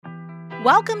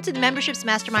Welcome to the Memberships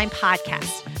Mastermind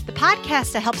podcast, the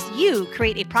podcast that helps you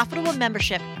create a profitable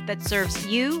membership that serves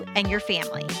you and your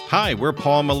family. Hi, we're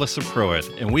Paul and Melissa Pruitt,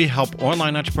 and we help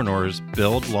online entrepreneurs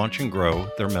build, launch, and grow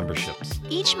their memberships.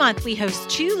 Each month, we host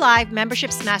 2 live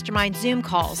Memberships Mastermind Zoom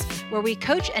calls where we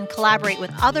coach and collaborate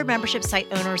with other membership site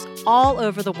owners all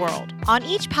over the world. On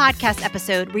each podcast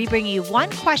episode, we bring you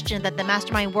one question that the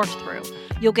mastermind worked through.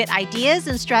 You'll get ideas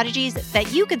and strategies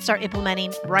that you can start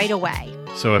implementing right away.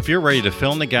 So if you're ready to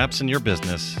fill in the gaps in your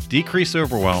business, decrease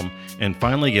overwhelm, and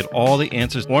finally get all the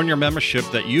answers on your membership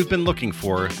that you've been looking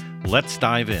for, let's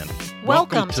dive in.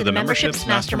 Welcome to the Memberships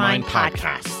Mastermind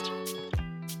podcast.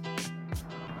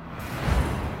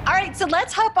 All right, so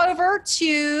let's hop over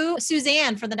to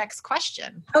Suzanne for the next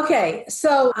question. Okay,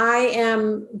 so I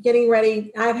am getting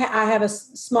ready. I have a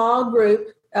small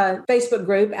group, Facebook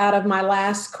group out of my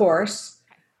last course.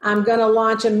 I'm going to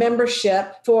launch a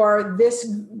membership for this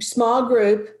small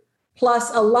group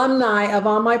plus alumni of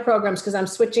all my programs because I'm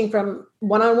switching from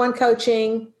one-on-one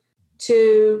coaching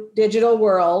to digital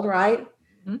world, right?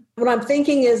 Mm-hmm. What I'm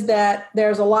thinking is that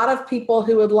there's a lot of people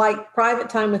who would like private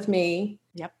time with me,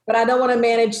 but I don't want to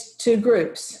manage 2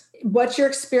 groups. What's your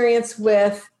experience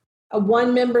with a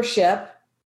one membership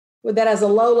that has a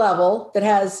low level, that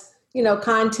has,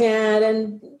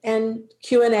 content and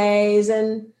Q&As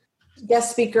and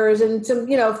guest speakers and some,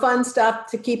 fun stuff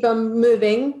to keep them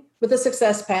moving with a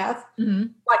success path,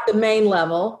 like the main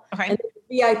level. Okay. And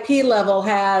the VIP level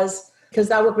has, because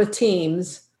I work with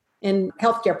teams in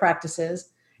healthcare practices.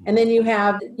 And then you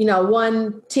have,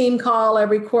 1 team call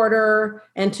every quarter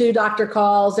and 2 doctor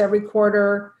calls every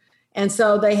quarter. And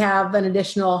so they have an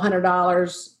additional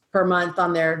 $100 per month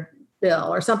on their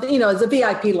bill or something, it's a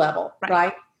VIP level,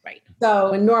 right? Right.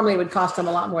 So, and normally it would cost them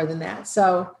a lot more than that.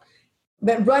 So,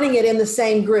 but running it in the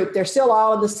same group, they're still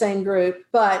all in the same group,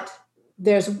 but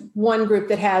there's one group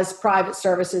that has private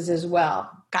services as well.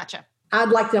 Gotcha. I'd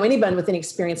like to know anybody with any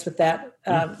experience with that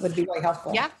would be really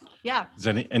helpful. Yeah. Does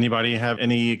anybody have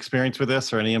any experience with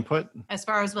this or any input? As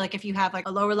far as if you have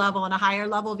a lower level and a higher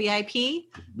level VIP?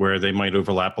 Where they might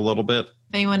overlap a little bit?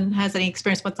 If anyone has any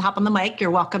experience, wants to hop on the mic, you're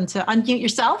welcome to unmute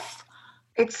yourself.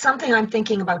 It's something I'm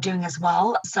thinking about doing as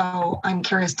well. So I'm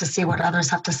curious to see what others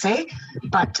have to say.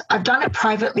 But I've done it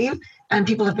privately and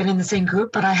people have been in the same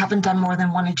group, but I haven't done more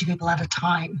than 1 or 2 people at a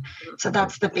time. So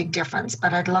that's the big difference.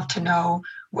 But I'd love to know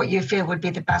what you feel would be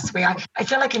the best way. I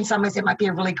feel like in some ways it might be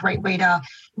a really great way to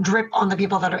drip on the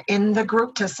people that are in the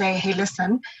group to say, hey,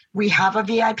 listen, we have a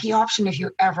VIP option if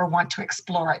you ever want to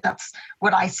explore it. That's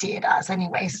what I see it as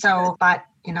anyway. So, but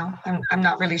I'm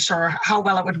not really sure how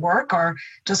well it would work or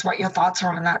just what your thoughts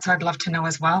are on that. So I'd love to know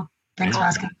as well. Thanks for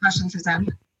asking the question, Suzanne.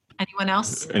 Anyone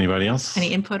else? Anybody else?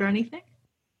 Any input or anything?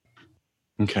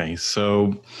 Okay.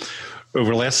 So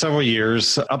over the last several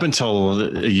years, up until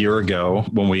a year ago,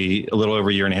 a little over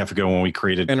a year and a half ago, when we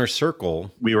created Inner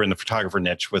Circle, we were in the photographer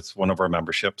niche with one of our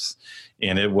memberships.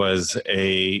 And it was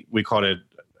we called it,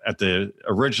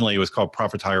 originally it was called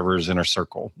Photographers Inner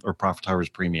Circle or Photographers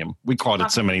Premium. We called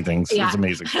it so many things. Yeah. It's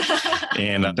amazing.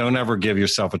 And don't ever give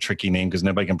yourself a tricky name because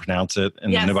nobody can pronounce it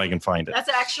and nobody can find it. That's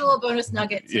an actual bonus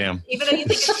nugget. Yeah. Even though you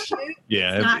think it's cute,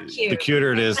 it's not cute. The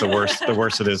cuter it is, the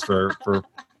worse it is for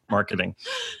marketing.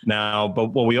 Now,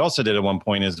 but what we also did at one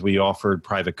point is we offered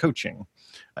private coaching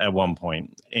at one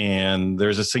point. And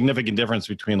there's a significant difference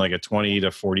between like a $20 to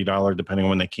 $40, depending on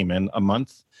when they came in, a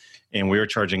month. And we were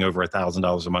charging over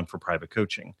 $1,000 a month for private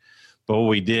coaching. But what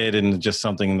we did, and just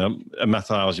something, a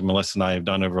methodology Melissa and I have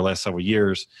done over the last several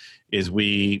years, is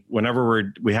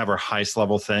whenever we have our highest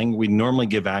level thing, we normally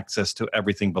give access to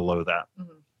everything below that.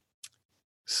 Mm-hmm.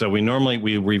 So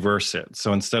we reverse it.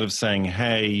 So instead of saying,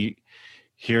 hey,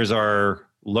 here's our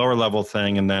lower level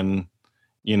thing, and then,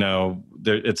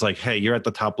 it's like, hey, you're at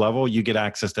the top level, you get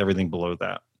access to everything below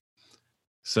that.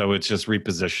 So it's just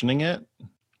repositioning it.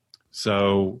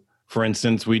 So for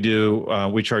instance, we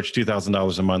charge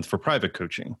 $2,000 a month for private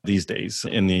coaching these days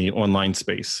in the online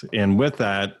space. And with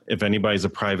that, if anybody's a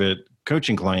private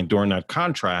coaching client during that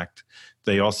contract,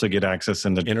 they also get access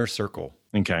in the Inner Circle.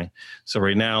 Okay. So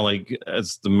right now,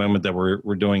 it's the moment that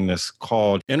we're doing this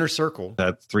call, Inner Circle,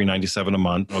 at $397 a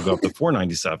month, it'll go up to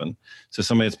 $497. So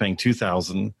somebody that's paying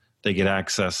 $2,000, they get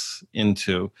access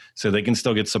into, so they can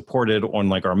still get supported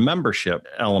on our membership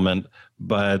element,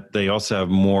 but they also have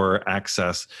more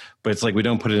access. But it's we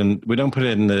don't put it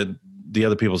in the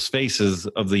other people's faces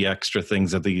of the extra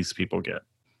things that these people get.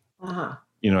 Uh-huh.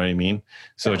 You know what I mean?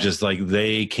 So it's just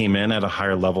they came in at a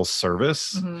higher level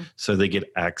service, so they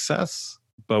get access,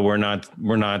 but we're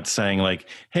not saying like,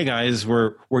 hey guys,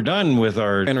 we're done with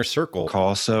our inner circle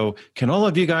call. So can all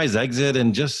of you guys exit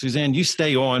and just Suzanne, you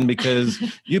stay on because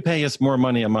you pay us more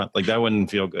money a month. Like that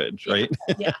wouldn't feel good, right?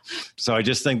 Yeah. So I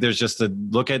just think there's just a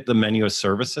look at the menu of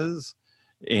services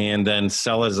and then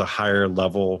sell as a higher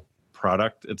level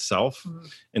product itself. Mm-hmm.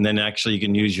 And then actually you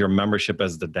can use your membership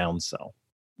as the downsell.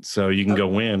 So you can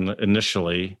go in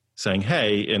initially saying,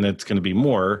 hey, and it's going to be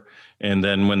more. And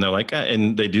then when they're like,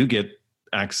 and they do get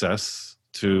access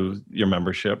to your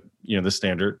membership, the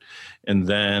standard. And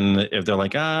then if they're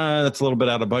like, that's a little bit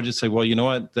out of budget, say, well, you know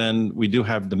what, then we do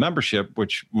have the membership,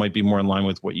 which might be more in line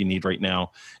with what you need right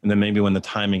now. And then maybe when the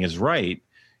timing is right,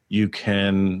 you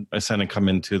can ascend and come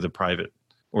into the private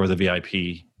or the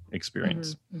VIP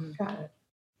experience. Mm-hmm. Got it.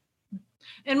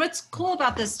 And what's cool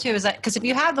about this too is that because if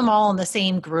you have them all in the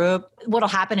same group, what'll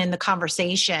happen in the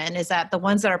conversation is that the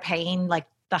ones that are paying like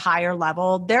the higher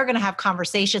level, they're going to have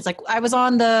conversations. Like I was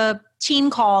on the team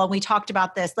call and we talked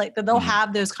about this, like they'll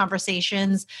have those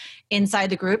conversations inside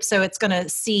the group. So it's going to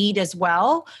seed as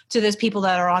well to those people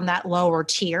that are on that lower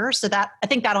tier. So that I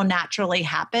think that'll naturally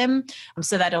happen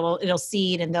so that it'll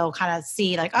seed and they'll kind of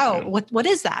see like, oh, what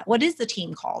is that? What is the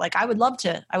team call? Like I would love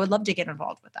to get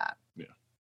involved with that. Yeah.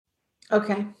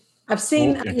 Okay. I've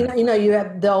seen, you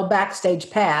have the old backstage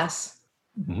pass,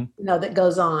 that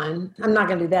goes on. I'm not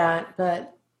going to do that,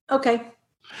 but okay.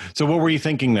 So what were you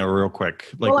thinking there real quick?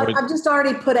 I've just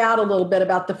already put out a little bit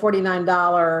about the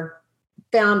 $49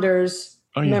 founders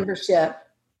membership.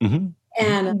 Mm-hmm.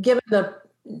 And given the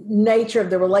nature of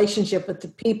the relationship with the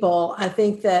people, I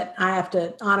think that I have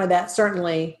to honor that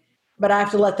certainly, but I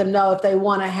have to let them know if they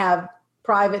want to have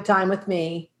private time with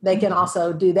me, they can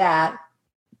also do that.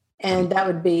 And that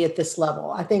would be at this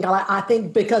level. I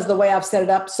think because the way I've set it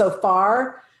up so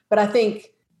far, but I think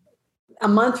a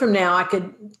month from now, I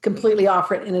could completely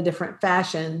offer it in a different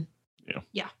fashion.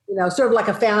 Yeah. Sort of like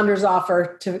a founder's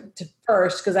offer to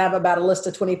first, because I have about a list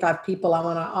of 25 people I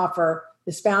want to offer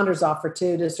this founder's offer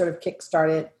to sort of kickstart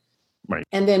it. Right.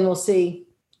 And then we'll see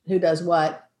who does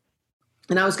what.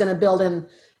 And I was going to build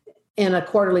in a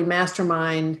quarterly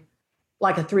mastermind,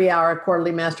 like a 3-hour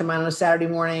quarterly mastermind on a Saturday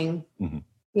morning,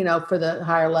 for the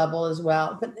higher level as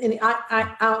well. But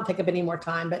I don't take up any more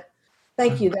time, but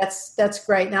thank you. That's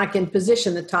great. Now I can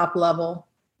position the top level.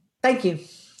 Thank you.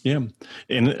 Yeah.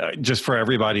 And just for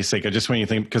everybody's sake, I just want you to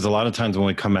think, because a lot of times when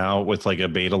we come out with like a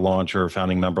beta launch or a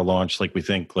founding member launch, like we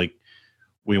think like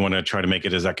we want to try to make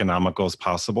it as economical as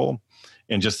possible.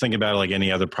 And just think about it like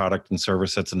any other product and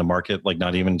service that's in the market, like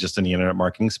not even just in the internet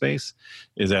marketing space,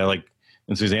 is that like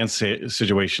in Suzanne's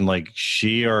situation, like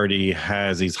she already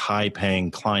has these high paying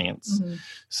clients. Mm-hmm.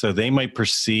 So they might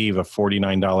perceive a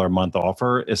 $49 a month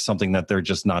offer as something that they're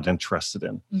just not interested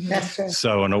in. Mm-hmm. That's true.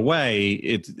 So in a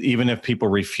way, even if people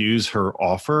refuse her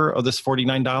offer of this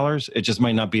 $49, it just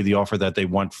might not be the offer that they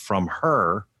want from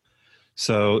her.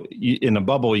 So in a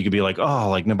bubble, you could be like, oh,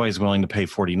 like nobody's willing to pay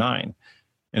 $49.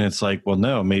 And it's like, well,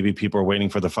 no, maybe people are waiting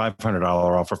for the $500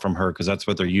 offer from her because that's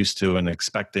what they're used to and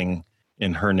expecting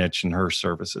in her niche and her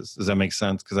services. Does that make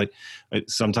sense? Because I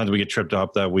sometimes we get tripped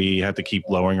up that we have to keep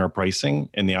lowering our pricing.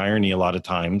 And the irony a lot of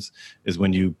times is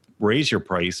when you raise your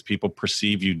price, people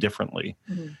perceive you differently.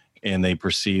 Mm-hmm. And they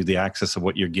perceive the access of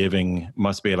what you're giving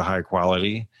must be at a higher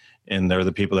quality. And they're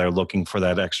the people that are looking for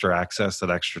that extra access, that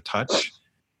extra touch.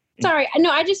 Sorry, no,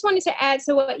 I just wanted to add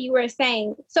to what you were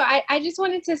saying. So I just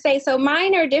wanted to say, so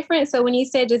mine are different. So when you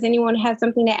said, does anyone have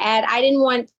something to add? I didn't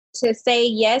want to say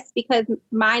yes because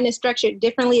mine is structured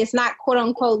differently. It's not quote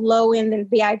unquote low end than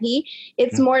VIP.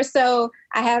 It's more so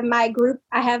I have my group,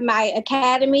 I have my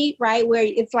academy, right, where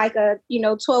it's like a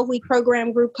 12-week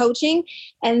program group coaching,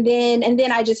 and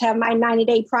then I just have my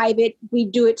 90-day private. We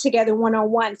do it together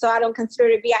one-on-one. So I don't consider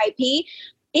it VIP.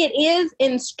 It is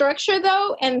in structure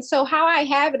though, and so how I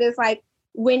have it is like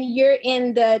when you're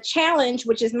in the challenge,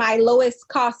 which is my lowest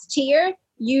cost tier,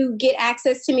 you get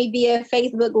access to me via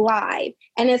Facebook Live.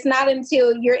 And it's not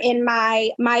until you're in my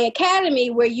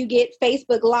academy where you get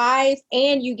Facebook Live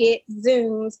and you get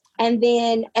Zooms. And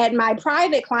then at my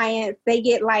private clients, they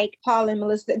get like Paul and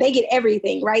Melissa, they get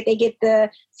everything, right? They get the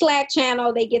Slack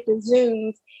channel, they get the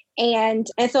Zooms. And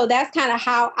so that's kind of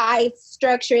how I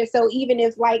structure it. So even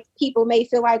if like people may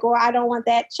feel like, oh, I don't want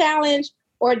that challenge,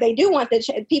 or they do want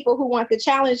people who want the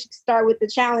challenge start with the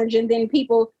challenge. And then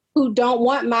people who don't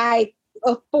want my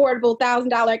affordable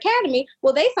 $1,000 academy,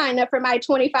 well, they sign up for my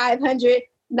 2,500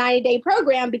 90-day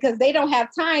program because they don't have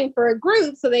time for a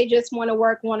group. So they just want to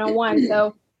work one-on-one.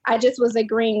 So I just was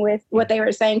agreeing with what they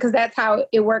were saying because that's how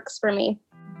it works for me.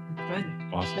 Good.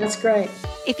 Awesome. That's great.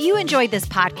 If you enjoyed this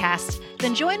podcast,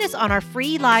 then join us on our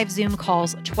free live Zoom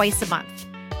calls twice a month.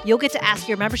 You'll get to ask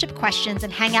your membership questions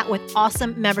and hang out with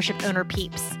awesome membership owner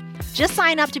peeps. Just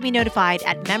sign up to be notified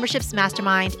at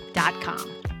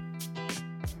membershipsmastermind.com.